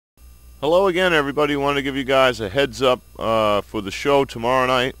Hello again, everybody. Want to give you guys a heads up for the show tomorrow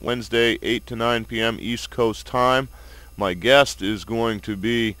night, Wednesday, 8 to 9 p.m. East Coast time. My guest is going to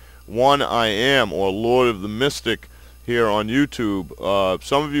be OneIam, or Lord of the Mystic, here on YouTube.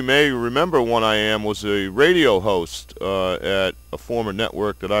 Some of you may remember OneIam was a radio host at a former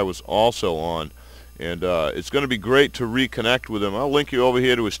network that I was also on. And it's going to be great to reconnect with him. I'll link you over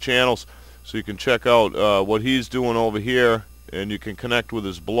here to his channels so you can check out what he's doing over here. And you can connect with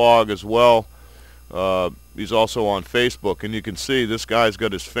his blog as well. He's also on Facebook, and you can see this guy's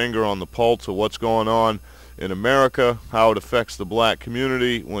got his finger on the pulse of what's going on in America, how it affects the black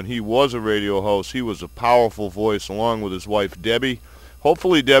community. When he was a radio host, he was a powerful voice along with his wife Debbie.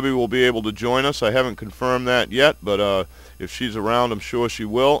 Hopefully Debbie will be able to join us. I haven't confirmed that yet, but if she's around, I'm sure she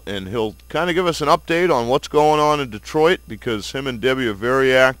will, and he'll kind of give us an update on what's going on in Detroit, because him and Debbie are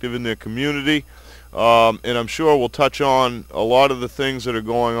very active in their community. And I'm sure we'll touch on a lot of the things that are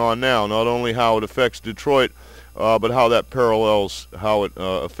going on now, not only how it affects Detroit, but how that parallels how it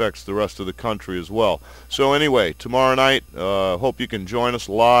affects the rest of the country as well. So anyway, tomorrow night, hope you can join us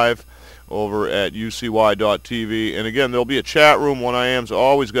live over at ucy.tv. And again, there'll be a chat room. OneIam's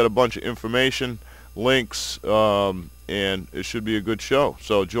always got a bunch of information, links, and it should be a good show.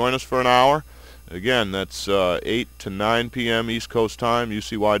 So join us for an hour. Again, that's 8 to 9 p.m. East Coast time,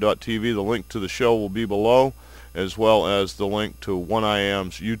 ucy.tv. The link to the show will be below, as well as the link to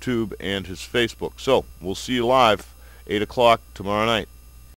OneIam's YouTube and his Facebook. So, we'll see you live, 8 o'clock tomorrow night.